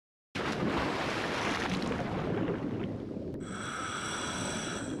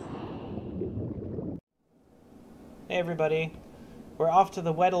Hey everybody, we're off to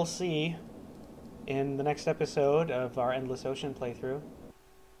the Weddell Sea in the next episode of our Endless Ocean playthrough.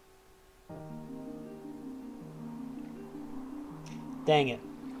 Dang it.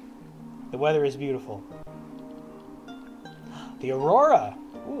 The weather is beautiful. The Aurora!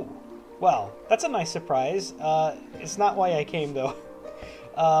 Ooh. Well, that's a nice surprise. It's not why I came though.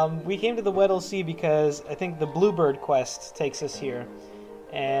 We came to the Weddell Sea because I think the Bluebird quest takes us here.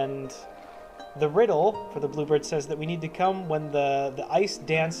 And the riddle for the Bluebird says that we need to come when the ice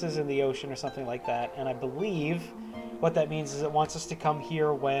dances in the ocean or something like that. And I believe what that means is it wants us to come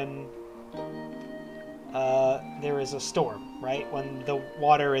here when there is a storm, right? When the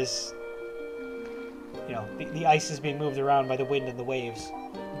water is, you know, the ice is being moved around by the wind and the waves.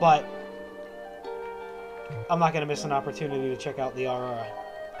 But I'm not going to miss an opportunity to check out the Aurora.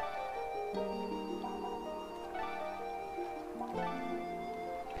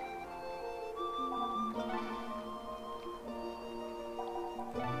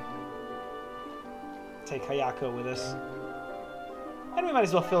 Take Hayako with us. And we might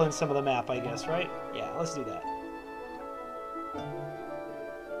as well fill in some of the map, I guess, right? Yeah, let's do that.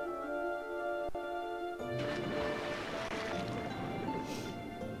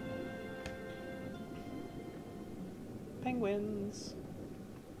 Penguins.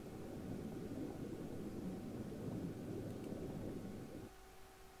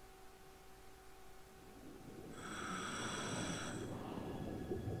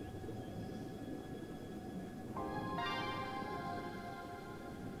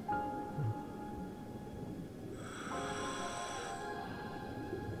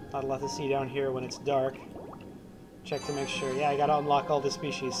 Not a lot to see down here when it's dark. Check to make sure. Yeah, I gotta unlock all the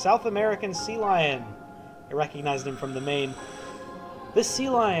species. South American sea lion. I recognized him from the main. This sea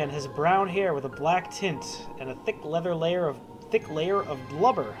lion has brown hair with a black tint and a thick layer of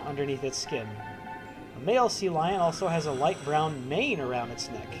blubber underneath its skin. A male sea lion also has a light brown mane around its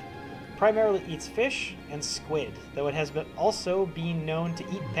neck. It primarily eats fish and squid, though it has also been known to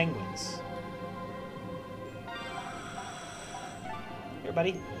eat penguins. Here,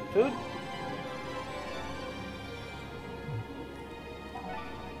 buddy. Food?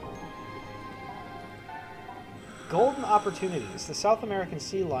 Golden opportunities. The South American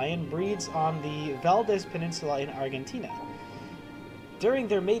sea lion breeds on the Valdez Peninsula in Argentina. During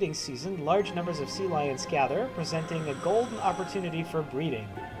their mating season, large numbers of sea lions gather, presenting a golden opportunity for breeding.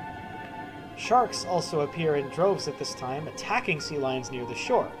 Sharks also appear in droves at this time, attacking sea lions near the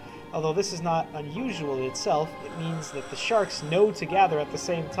shore. Although this is not unusual in itself, it means that the sharks know to gather at the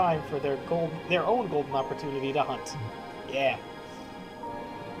same time for their own golden opportunity to hunt. Yeah.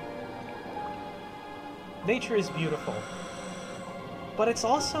 Nature is beautiful, but it's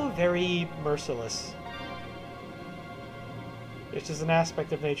also very merciless. Which is an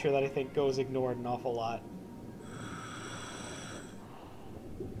aspect of nature that I think goes ignored an awful lot.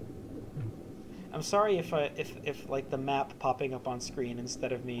 I'm sorry if like the map popping up on screen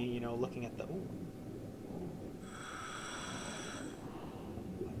instead of me, you know, looking at the. Ooh.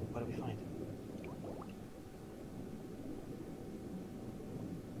 What do we find?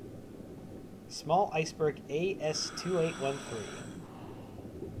 Small iceberg AS2813.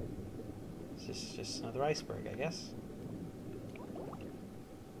 It's just another iceberg, I guess.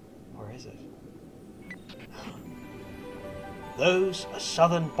 Or is it? Those are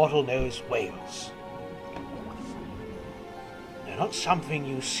southern bottlenose whales. They're not something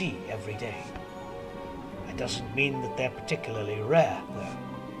you see every day. That doesn't mean that they're particularly rare, though.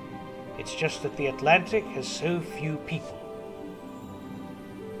 It's just that the Atlantic has so few people.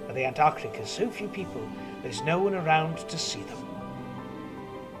 Or the Antarctic has so few people, there's no one around to see them.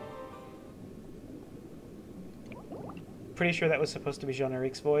 Pretty sure that was supposed to be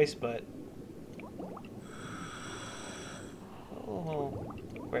Jean-Eric's voice, but... Oh,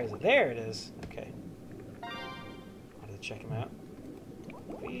 where is it? There it is. Okay. Wanted to check him out.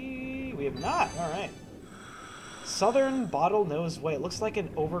 We have not. All right. Southern bottlenose whale. It looks like an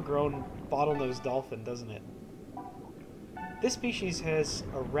overgrown bottlenose dolphin, doesn't it? This species has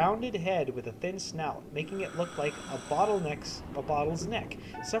a rounded head with a thin snout, making it look like a bottle's neck.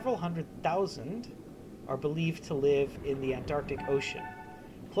 Several 100,000 are believed to live in the Antarctic Ocean.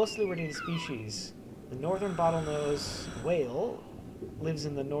 Closely related species. The northern bottlenose whale lives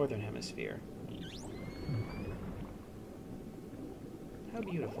in the northern hemisphere. How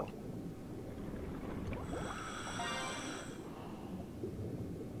beautiful.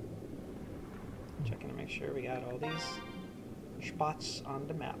 Checking to make sure we got all these spots on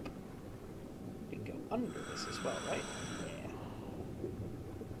the map. We can go under this as well, right? Yeah.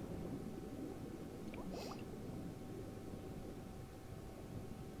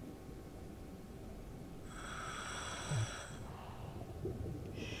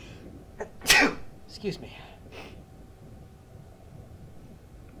 Excuse me.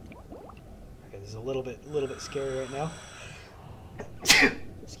 Okay, this is a little bit scary right now.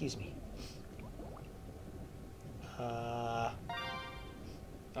 Excuse me.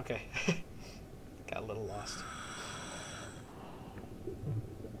 Okay. Got a little lost.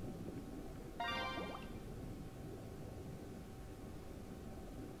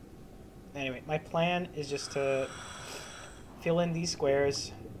 Anyway, my plan is just to fill in these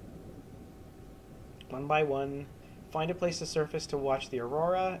squares one by one, find a place to surface to watch the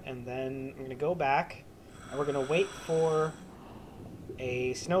aurora, and then I'm going to go back and we're going to wait for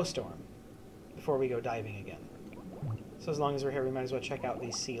a snowstorm before we go diving again. So as long as we're here, we might as well check out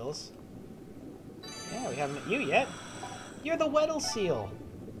these seals. Yeah, we haven't met you yet. You're the Weddle seal.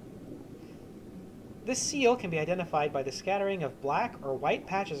 This seal can be identified by the scattering of black or white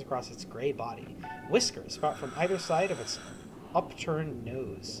patches across its gray body. Whiskers sprout from either side of its upturned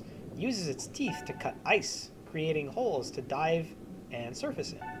nose. It uses its teeth to cut ice, creating holes to dive and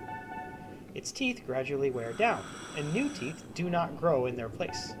surface in. Its teeth gradually wear down, and new teeth do not grow in their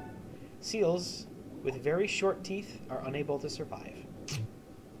place. Seals with very short teeth are unable to survive.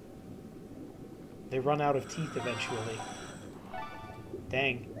 They run out of teeth eventually.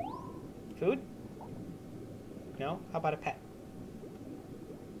 Dang. Food? No? How about a pet?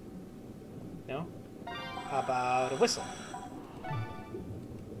 No? How about a whistle?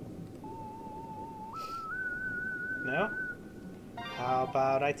 No? How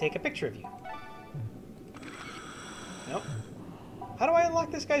about I take a picture of you? Nope. How do I unlock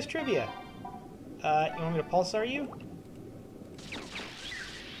this guy's trivia? You want me to pulsar you?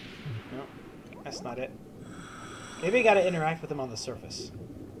 No, that's not it. Maybe I gotta interact with him on the surface.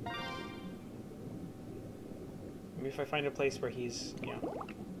 Maybe if I find a place where he's, you know,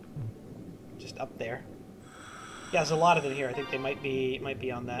 just up there. Yeah, there's a lot of them here. I think they might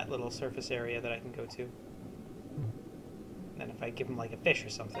be on that little surface area that I can go to. And then if I give him like a fish or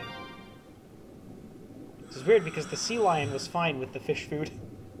something. This is weird because the sea lion was fine with the fish food.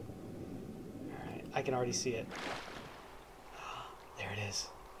 Alright, I can already see it. There it is.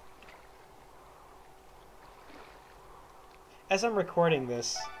 As I'm recording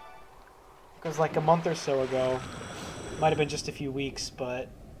this, because like a month or so ago, might have been just a few weeks, but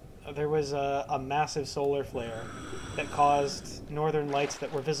there was a massive solar flare that caused northern lights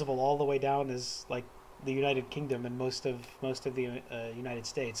that were visible all the way down as like the United Kingdom and most of the United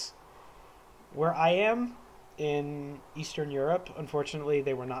States. Where I am in Eastern Europe, unfortunately,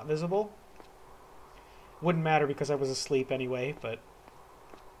 they were not visible. Wouldn't matter because I was asleep anyway, but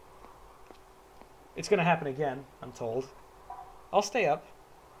it's going to happen again, I'm told. I'll stay up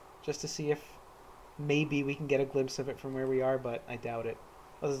just to see if maybe we can get a glimpse of it from where we are, but I doubt it.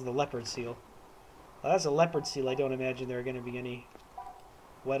 Oh, this is the leopard seal. Well, that's a leopard seal. I don't imagine there are going to be any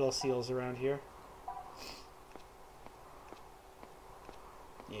Weddle seals around here.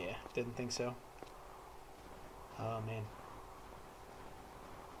 Yeah, didn't think so. Oh, man.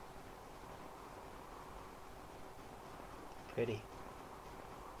 Pretty.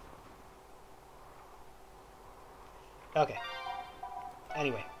 Okay.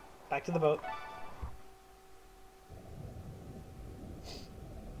 Anyway, back to the boat.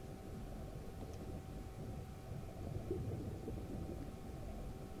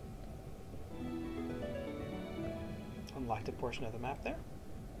 Unlocked a portion of the map there.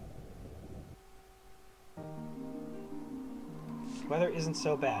 Weather isn't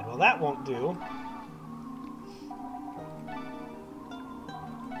so bad. Well, that won't do.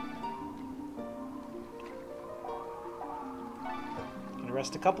 Gonna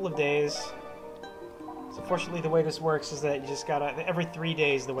rest a couple of days. So unfortunately, the way this works is that you just gotta... Every 3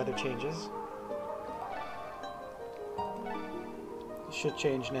 days, the weather changes. It should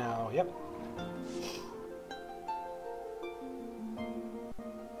change now. Yep.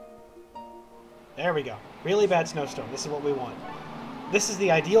 There we go. Really bad snowstorm. This is what we want. This is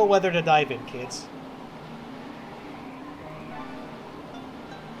the ideal weather to dive in, kids.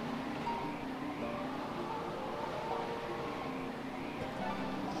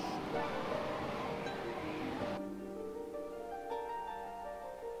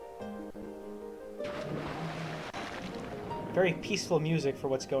 Very peaceful music for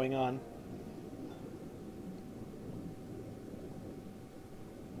what's going on.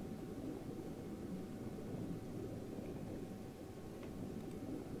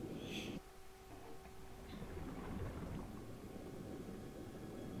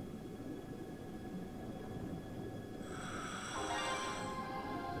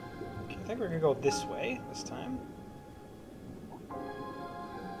 I think we're gonna go this way this time.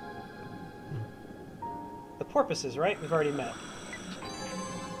 The porpoises, right? We've already met.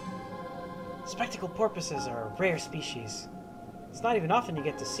 Spectacled porpoises are a rare species. It's not even often you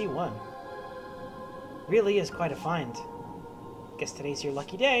get to see one. Really is quite a find. Guess today's your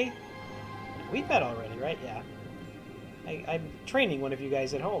lucky day. We met already, right? Yeah. I'm training one of you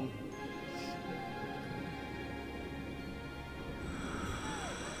guys at home.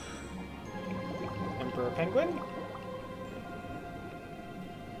 Emperor Penguin?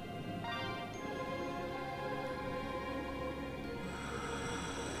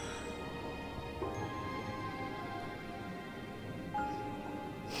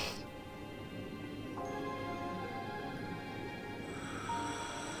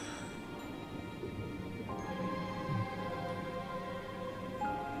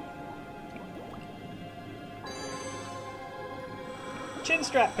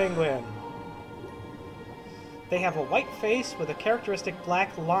 Chinstrap Penguin. They have a white face with a characteristic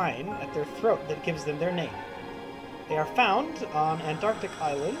black line at their throat that gives them their name. They are found on Antarctic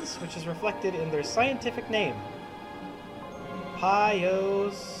islands, which is reflected in their scientific name. Pyocellus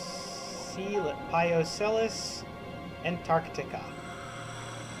antarctica.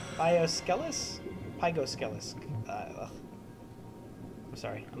 Pyoscelis? Pygoscelis. I'm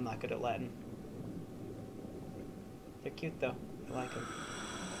sorry, I'm not good at Latin. They're cute though. I like them.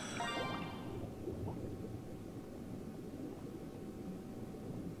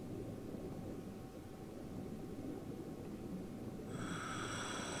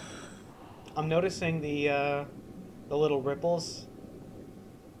 I'm noticing the little ripples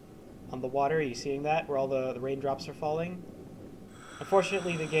on the water. Are you seeing that? Where all the raindrops are falling?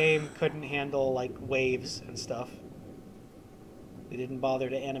 Unfortunately, the game couldn't handle, like, waves and stuff. They didn't bother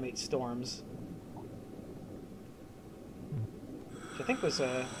to animate storms. Which I think was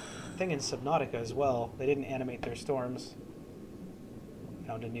a thing in Subnautica as well. They didn't animate their storms.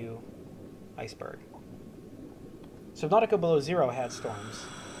 Found a new iceberg. Subnautica Below Zero had storms.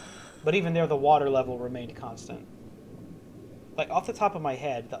 But even there, the water level remained constant. Like, off the top of my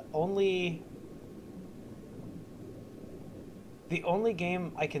head, the only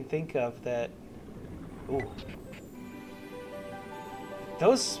game I can think of that... Ooh.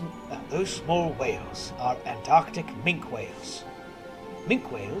 Those small whales are Antarctic minke whales.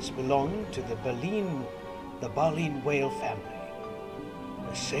 Minke whales belong to the baleen whale family.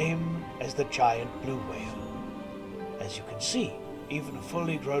 The same as the giant blue whale. As you can see, even a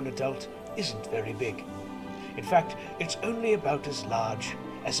fully grown adult isn't very big. In fact, it's only about as large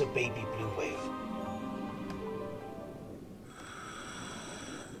as a baby blue whale.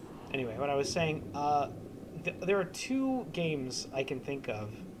 Anyway, what I was saying, there are two games I can think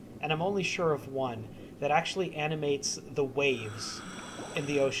of, and I'm only sure of one, that actually animates the waves in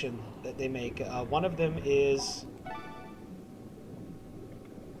the ocean that they make. One of them is...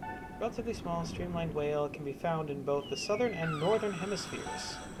 relatively small, streamlined whale can be found in both the southern and northern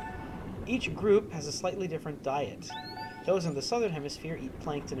hemispheres. Each group has a slightly different diet. Those in the southern hemisphere eat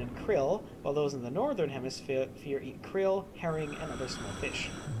plankton and krill, while those in the northern hemisphere eat krill, herring, and other small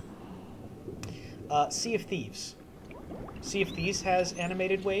fish. Sea of Thieves. Sea of Thieves has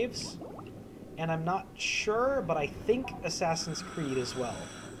animated waves, and I'm not sure, but I think Assassin's Creed as well.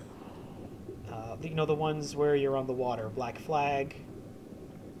 You know, the ones where you're on the water. Black Flag,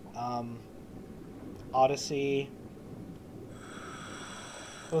 Odyssey.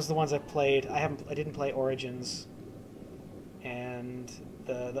 Those are the ones I've played. I didn't play Origins. And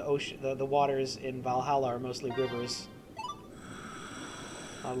the ocean, the waters in Valhalla are mostly rivers.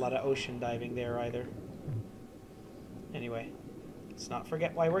 Not a lot of ocean diving there either. Anyway, let's not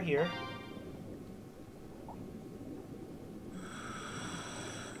forget why we're here.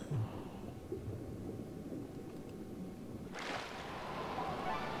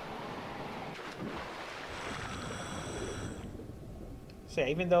 So yeah,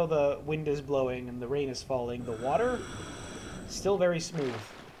 even though the wind is blowing and the rain is falling, the water is still very smooth.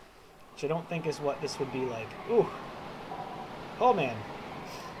 Which I don't think is what this would be like. Ooh. Oh man.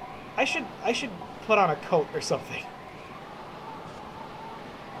 I should put on a coat or something.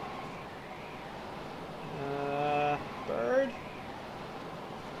 Bird.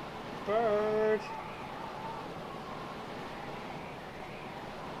 Bird.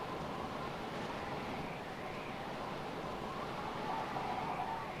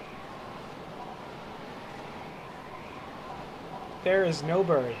 There is no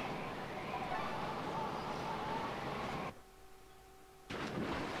bird.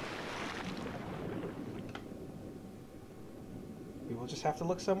 We will just have to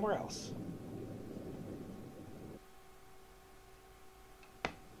look somewhere else.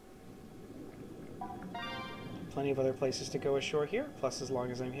 Plenty of other places to go ashore here, plus as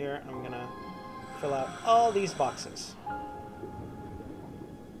long as I'm here, I'm gonna fill out all these boxes.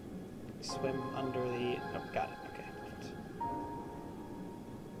 swim under the... Oh, got it. Okay, perfect.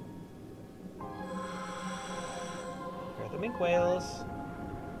 Here are the mink whales.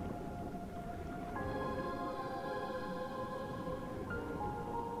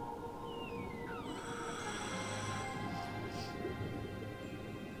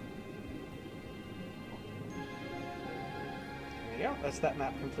 There we go. That's that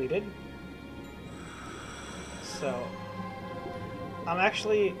map completed. So,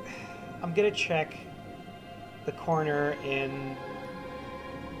 I'm gonna check the corner in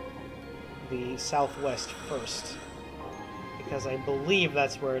the southwest first, because I believe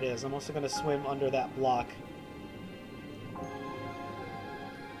that's where it is. I'm also gonna swim under that block.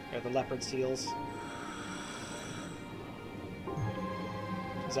 Or the leopard seals.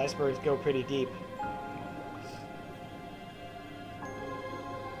 These icebergs go pretty deep.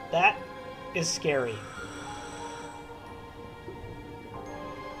 That is scary.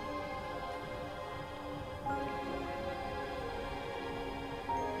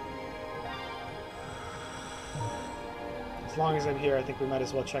 As long as I'm here, I think we might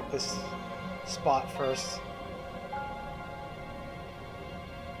as well check this spot first.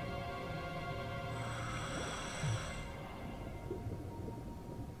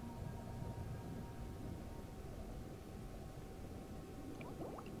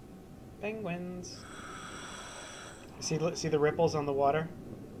 Penguins. See the ripples on the water?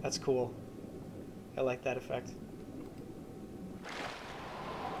 That's cool. I like that effect.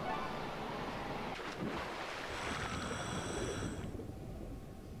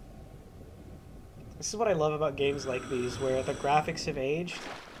 This is what I love about games like these, where the graphics have aged,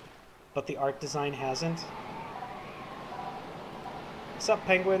 but the art design hasn't. What's up,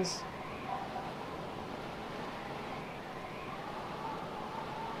 penguins?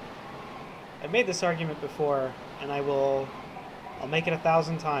 I've made this argument before, and I'll make it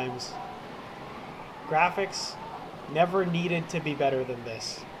 1,000 times. Graphics never needed to be better than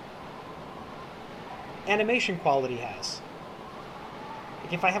this. Animation quality has.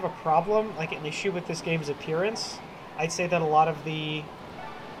 Like, if I have a problem, like an issue with this game's appearance, I'd say that a lot of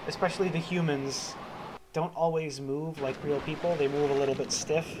especially the humans, don't always move like real people. They move a little bit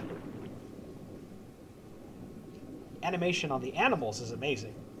stiff. Animation on the animals is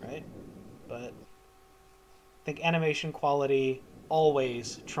amazing, right? But I think animation quality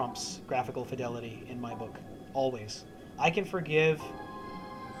always trumps graphical fidelity in my book. Always. I can forgive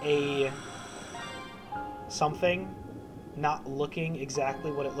something not looking exactly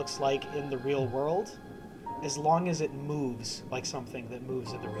what it looks like in the real world, as long as it moves like something that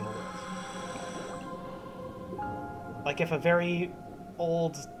moves in the real world. Like if a very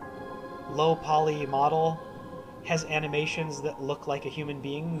old, low poly model has animations that look like a human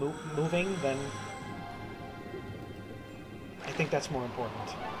being moving, then I think that's more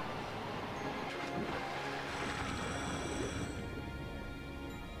important.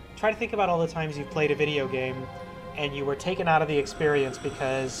 Try to think about all the times you've played a video game and you were taken out of the experience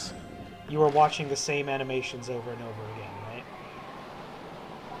because you were watching the same animations over and over again, right?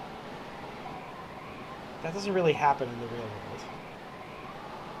 That doesn't really happen in the real world.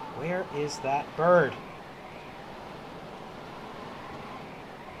 Where is that bird?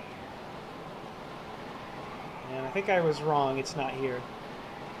 And I think I was wrong, it's not here.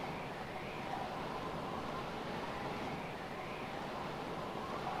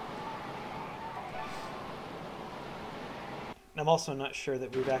 I'm also not sure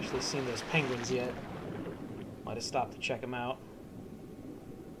that we've actually seen those penguins yet. Might have stopped to check them out.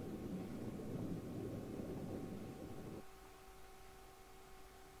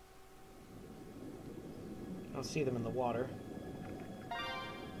 I don't see them in the water.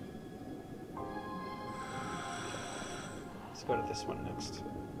 Let's go to this one next.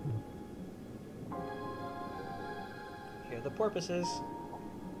 Here are the porpoises.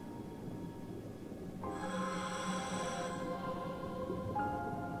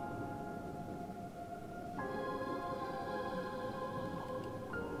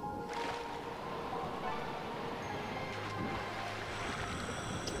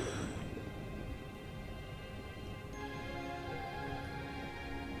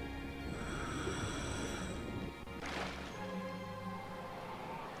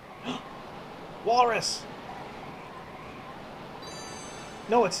 Walrus!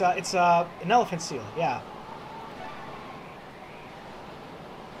 No, it's an elephant seal, yeah.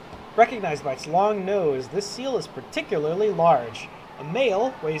 Recognized by its long nose, this seal is particularly large. A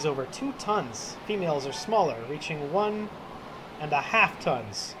male weighs over 2 tons. Females are smaller, reaching 1.5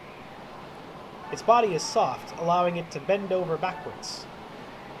 tons. Its body is soft, allowing it to bend over backwards.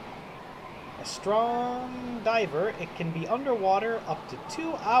 A strong diver, it can be underwater up to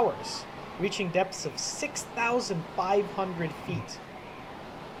 2 hours. reaching depths of 6,500 feet.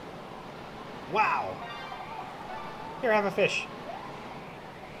 Wow. Here, have a fish.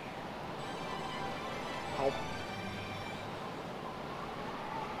 Help.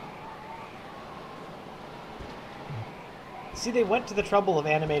 See, they went to the trouble of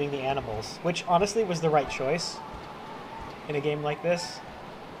animating the animals, which honestly was the right choice in a game like this.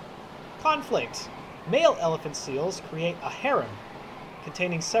 Conflict. Male elephant seals create a harem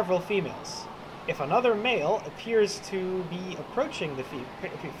containing several females. If another male appears to be approaching the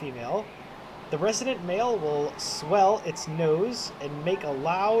female, the resident male will swell its nose and make a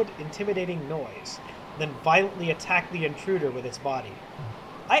loud, intimidating noise, then violently attack the intruder with its body.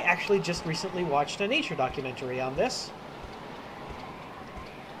 I actually just recently watched a nature documentary on this.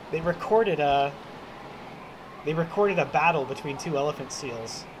 They recorded a battle between two elephant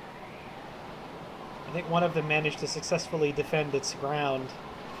seals. I think one of them managed to successfully defend its ground.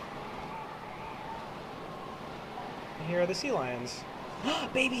 And here are the sea lions.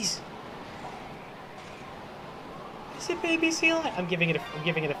 Babies! Is it baby sea lion? I'm giving it a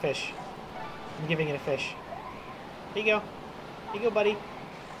fish. I'm giving it a fish. Here you go. Here you go, buddy.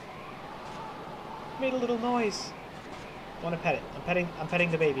 Made a little noise. I want to pet it. I'm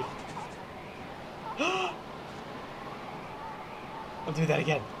petting the baby. I'll do that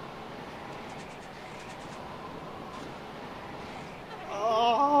again.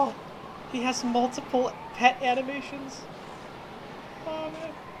 Oh, he has multiple pet animations. Oh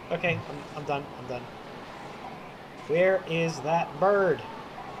man. Okay, I'm done. I'm done. Where is that bird?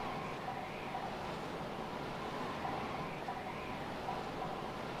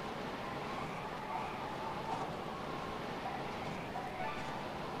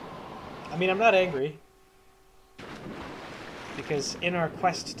 I mean, I'm not angry, because in our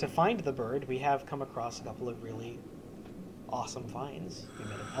quest to find the bird, we have come across a couple of really awesome finds. We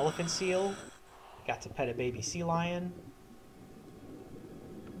met an elephant seal, got to pet a baby sea lion.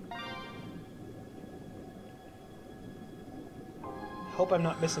 Hope I'm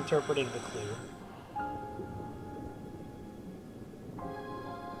not misinterpreting the clue.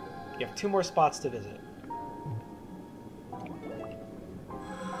 You have 2 more spots to visit.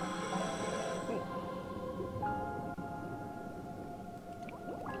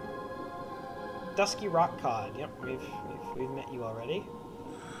 Dusky rock cod. Yep, we've met you already.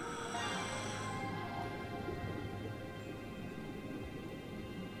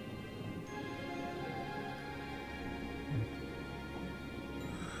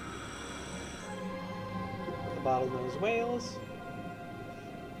 The bottlenose whales.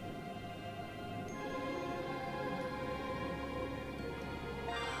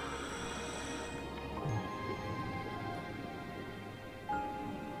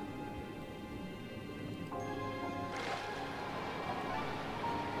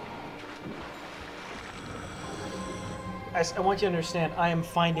 I want you to understand, I am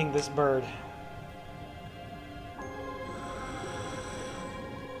finding this bird.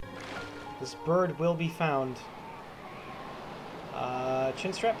 This bird will be found.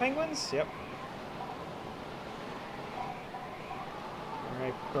 Chinstrap penguins? Yep.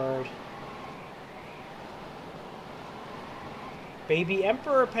 Alright, bird. Baby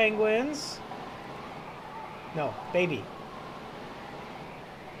emperor penguins. No, baby.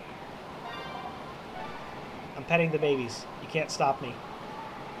 I'm petting the babies. You can't stop me.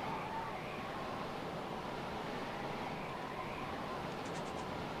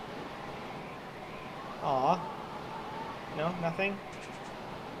 Aw. No, nothing?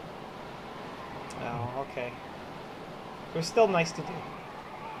 Oh, okay. It was still nice to do.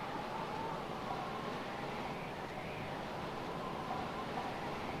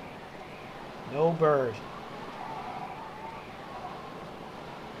 No bird.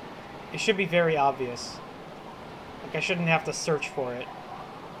 It should be very obvious. Like, I shouldn't have to search for it.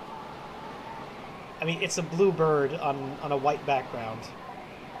 I mean, it's a blue bird on a white background.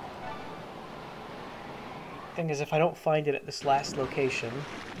 Thing is, if I don't find it at this last location,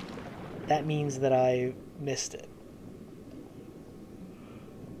 that means that I missed it.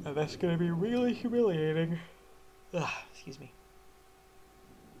 And that's gonna be really humiliating. Ugh, excuse me.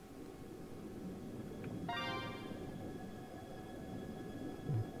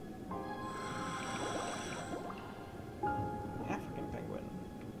 African penguin.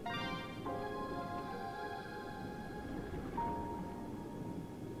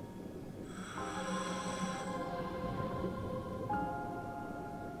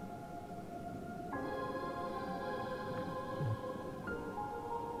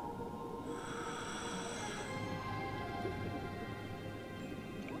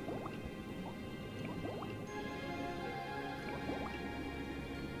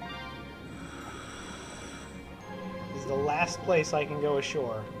 last place I can go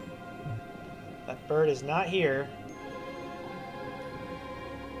ashore. That bird is not here.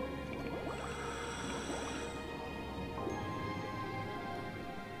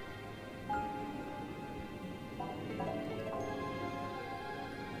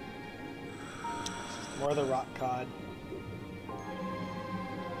 More of the rock cod.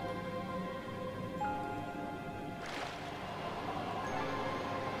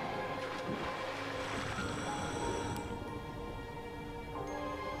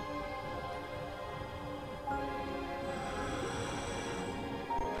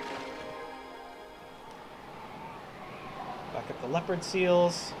 Back at the leopard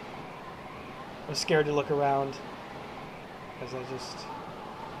seals. I'm scared to look around because I just...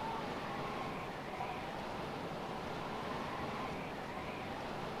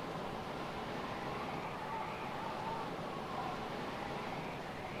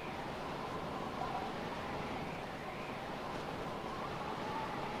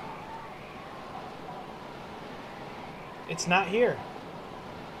 It's not here.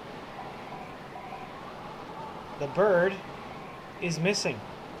 The bird is missing.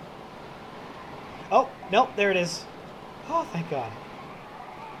 Oh, nope, there it is. Oh, thank God.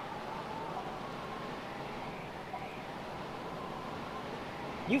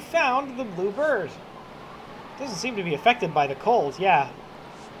 You found the blue bird. Doesn't seem to be affected by the cold, yeah.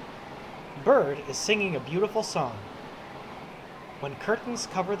 Bird is singing a beautiful song. When curtains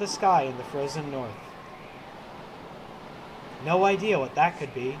cover the sky in the frozen north. No idea what that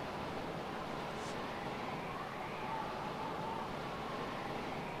could be.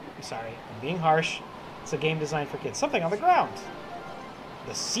 I'm sorry, I'm being harsh. It's a game designed for kids. Something on the ground.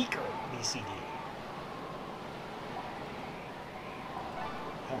 The Seeker VCD.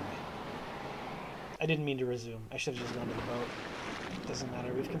 Alright. I didn't mean to resume. I should have just gone to the boat. Doesn't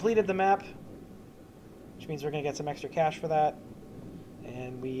matter. We've completed the map, which means we're going to get some extra cash for that.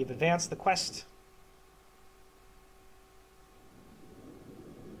 And we've advanced the quest.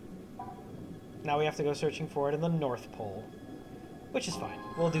 Now we have to go searching for it in the North Pole, which is fine.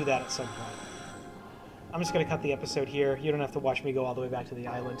 We'll do that at some point. I'm just going to cut the episode here. You don't have to watch me go all the way back to the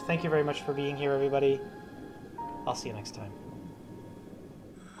island. Thank you very much for being here, everybody. I'll see you next time.